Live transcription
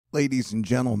Ladies and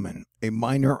gentlemen, a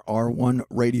minor R1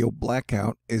 radio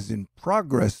blackout is in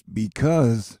progress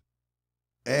because,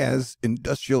 as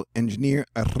industrial engineer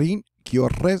Arin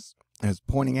Quiores is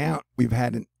pointing out, we've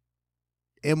had an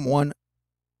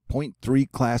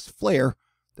M1.3 class flare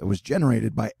that was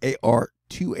generated by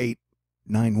AR2891,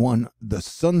 the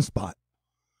Sunspot.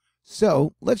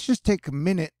 So let's just take a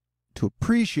minute to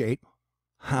appreciate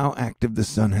how active the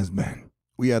sun has been.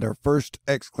 We had our first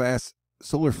X-class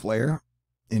solar flare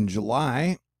in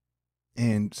July,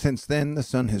 and since then the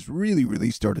sun has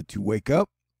really started to wake up.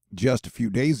 Just a few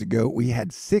days ago we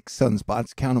had 6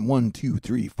 sunspots, count them 1, 2,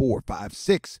 3, 4, 5,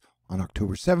 6 on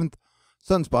October 7th,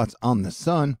 sunspots on the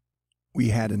sun.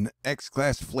 We had an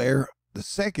X-class flare, the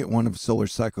second one of solar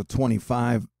cycle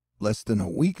 25, less than a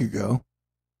week ago.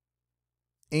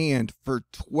 And for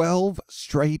 12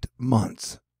 straight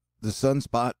months, the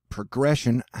sunspot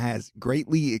progression has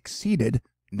greatly exceeded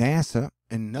NASA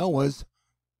and NOAA's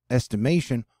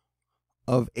estimation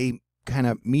of a kind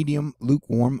of medium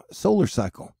lukewarm solar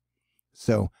cycle.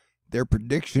 So their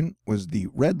prediction was the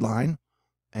red line,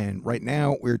 and right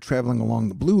now we're traveling along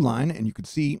the blue line, and you can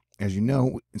see, as you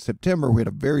know, in September we had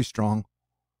a very strong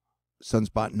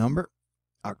sunspot number.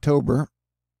 October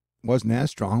wasn't as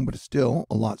strong, but it's still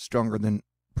a lot stronger than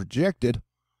projected.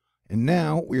 And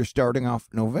now we are starting off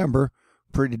November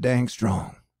pretty dang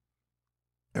strong.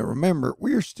 And remember,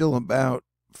 we are still about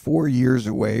 4 years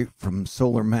away from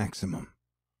solar maximum.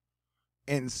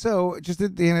 And so, just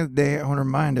at the end of the day, I want to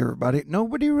remind everybody,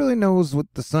 nobody really knows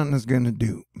what the sun is going to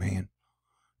do, man.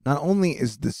 Not only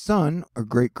is the sun a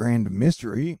great grand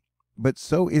mystery, but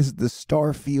so is the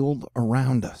star field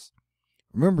around us.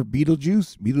 Remember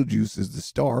Betelgeuse? Betelgeuse is the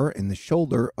star in the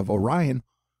shoulder of Orion.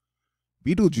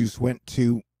 Betelgeuse went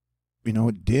to,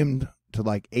 it dimmed to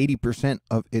like 80%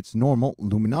 of its normal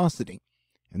luminosity,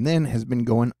 and then has been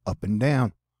going up and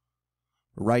down.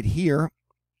 Right here,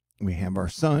 we have our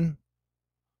sun,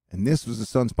 and this was the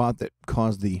sunspot that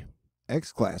caused the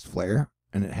X-class flare,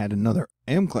 and it had another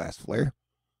M-class flare,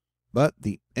 but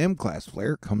the M-class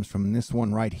flare comes from this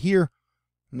one right here,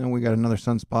 and then we got another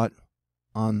sunspot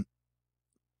on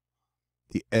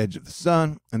the edge of the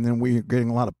sun, and then we're getting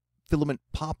a lot of filament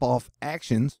pop-off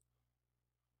actions,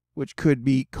 which could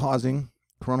be causing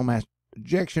coronal mass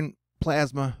ejection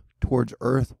plasma towards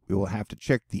Earth. We will have to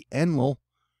check the Enlil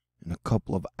in a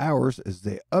couple of hours as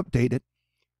they update it.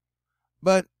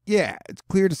 But yeah, it's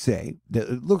clear to say that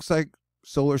it looks like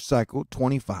solar cycle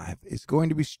 25 is going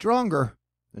to be stronger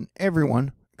than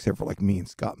everyone, except for like me and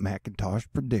Scott McIntosh,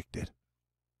 predicted.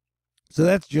 So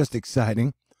that's just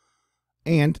exciting.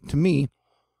 And to me,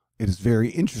 it is very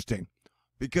interesting,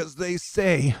 because they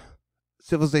say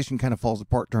civilization kind of falls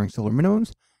apart during solar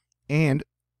minimums, and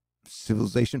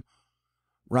civilization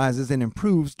rises and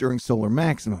improves during solar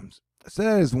maximums. So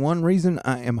that is one reason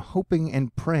I am hoping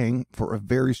and praying for a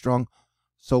very strong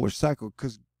solar cycle,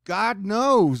 because God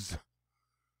knows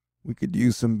we could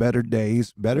use some better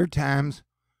days, better times,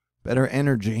 better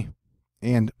energy,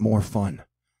 and more fun.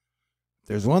 If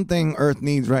there's one thing Earth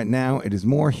needs right now, it is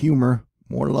more humor,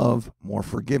 more love, more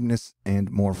forgiveness, and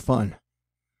more fun.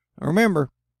 Remember,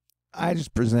 I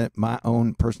just present my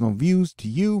own personal views to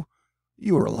you.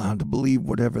 You are allowed to believe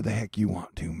whatever the heck you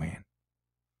want to, man.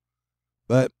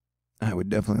 But I would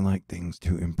definitely like things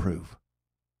to improve.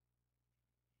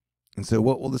 And so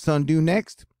what will the sun do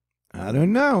next? I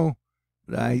don't know,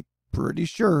 but I'm pretty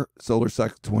sure solar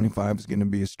cycle 25 is going to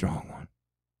be a strong one.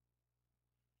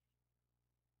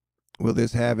 Will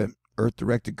this have an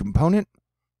Earth-directed component?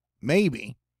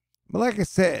 Maybe. But like I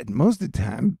said, most of the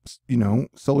time,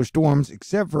 solar storms,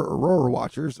 except for aurora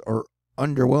watchers, are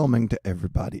underwhelming to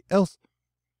everybody else.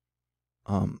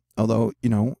 Although,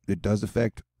 it does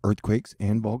affect earthquakes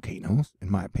and volcanoes, in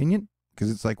my opinion,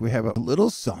 because it's like we have a little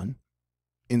sun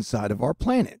inside of our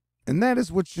planet. And that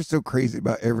is what's just so crazy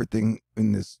about everything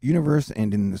in this universe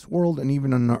and in this world and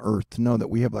even on the Earth, to know that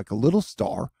we have like a little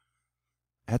star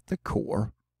at the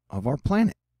core of our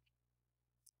planet.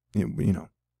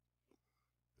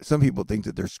 Some people think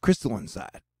that there's crystal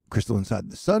inside. Crystal inside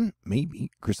the sun?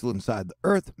 Maybe. Crystal inside the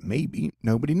Earth? Maybe.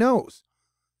 Nobody knows.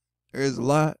 There is a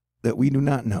lot that we do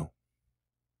not know.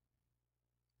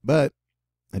 But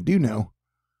I do know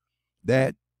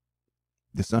that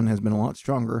the sun has been a lot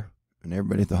stronger than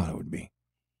everybody thought it would be.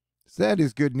 So that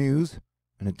is good news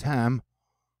in a time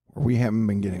where we haven't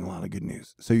been getting a lot of good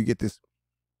news. So you get this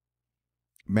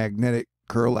magnetic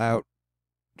curl out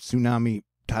tsunami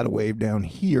tidal wave down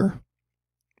here,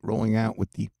 rolling out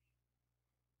with the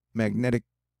magnetic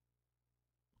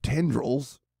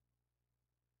tendrils.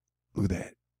 Look at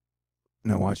that.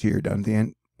 Now watch here down at the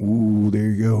end. Ooh,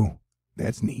 there you go.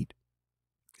 That's neat.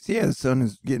 So yeah, the sun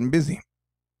is getting busy.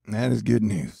 That is good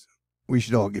news. We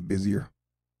should all get busier.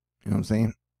 You know what I'm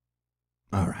saying?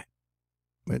 All right.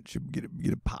 But should get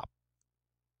a pop.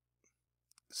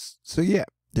 So yeah,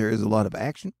 there is a lot of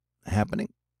action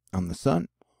happening on the sun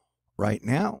right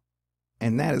now.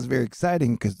 And that is very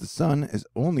exciting because the sun is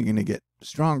only going to get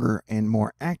stronger and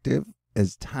more active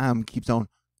as time keeps on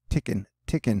ticking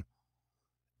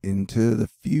into the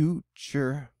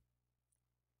future.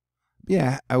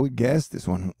 Yeah, I would guess this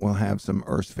one will have some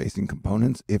Earth-facing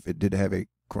components if it did have a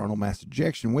coronal mass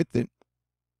ejection with it.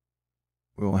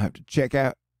 We will have to check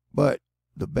out, but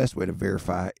the best way to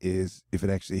verify is if it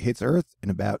actually hits Earth in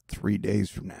about 3 days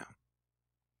from now.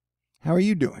 How are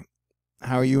you doing?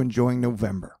 How are you enjoying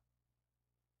November?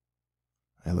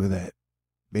 Hey, look at that.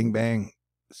 Bing, bang,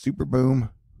 super boom.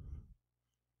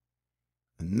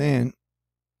 And then,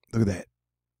 look at that.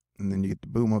 And then you get the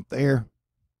boom up there.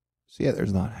 So yeah,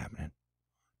 there's a lot happening.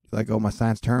 You like all my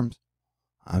science terms?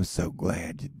 I'm so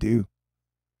glad you do.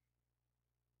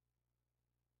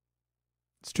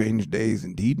 Strange days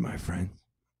indeed, my friends.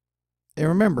 And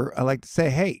remember, I like to say,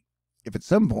 hey, if at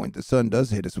some point the sun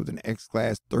does hit us with an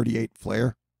X-Class 38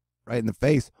 flare right in the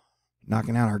face,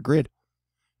 knocking out our grid,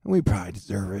 we probably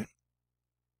deserve it.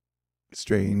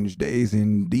 Strange days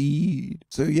indeed.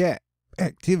 So yeah,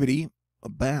 activity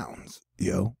abounds,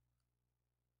 yo.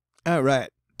 All right,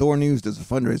 THORnews does a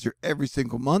fundraiser every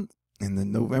single month, and the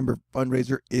November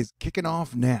fundraiser is kicking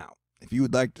off now. If you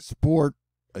would like to support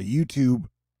a YouTube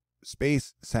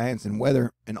space, science, and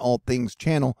weather and all things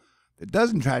channel that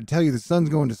doesn't try to tell you the sun's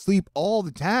going to sleep all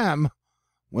the time,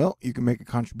 well, you can make a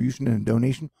contribution and a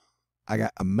donation. I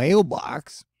got a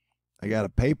mailbox, I got a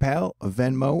PayPal, a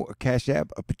Venmo, a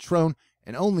CashApp, a Patron,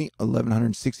 and only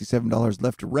 $1,167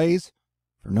 left to raise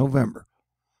for November.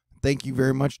 Thank you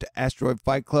very much to Asteroid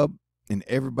Fight Club and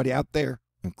everybody out there,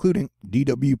 including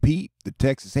DWP, the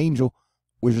Texas Angel,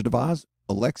 Wizard of Oz,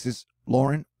 Alexis,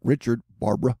 Lauren, Richard,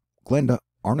 Barbara, Glenda,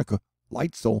 Arnica,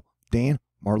 Light Soul, Dan,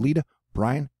 Marlita,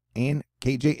 Brian, Ann,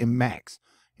 KJ, and Max.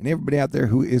 And everybody out there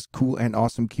who is cool and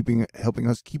awesome, helping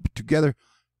us keep it together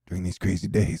during these crazy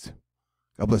days.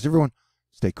 God bless everyone.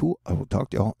 Stay cool. I will talk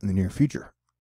to y'all in the near future.